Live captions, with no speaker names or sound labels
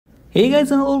Hey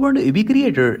guys and welcome to EB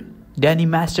Creator. Danny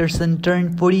Masterson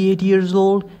turned 48 years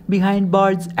old behind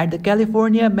bars at the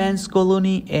California men's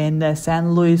colony in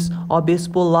San Luis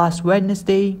Obispo last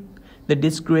Wednesday. The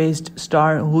disgraced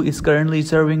star, who is currently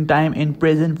serving time in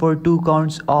prison for 2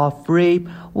 counts of rape,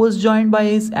 was joined by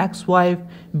his ex-wife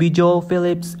Bijo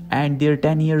Phillips and their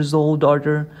 10 years old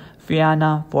daughter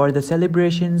Fiona for the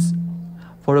celebrations.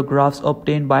 Photographs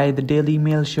obtained by the Daily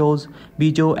Mail shows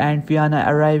Bijo and Fiona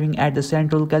arriving at the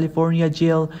Central California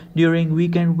jail during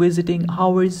weekend visiting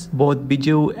hours. Both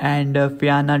Bijo and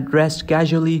Fiona, dressed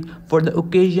casually for the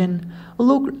occasion,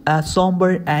 looked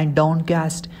somber and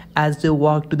downcast as they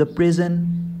walked to the prison.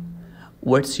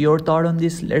 What's your thought on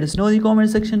this? Let us know in the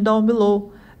comment section down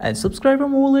below and subscribe for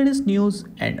more latest news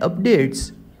and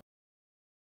updates.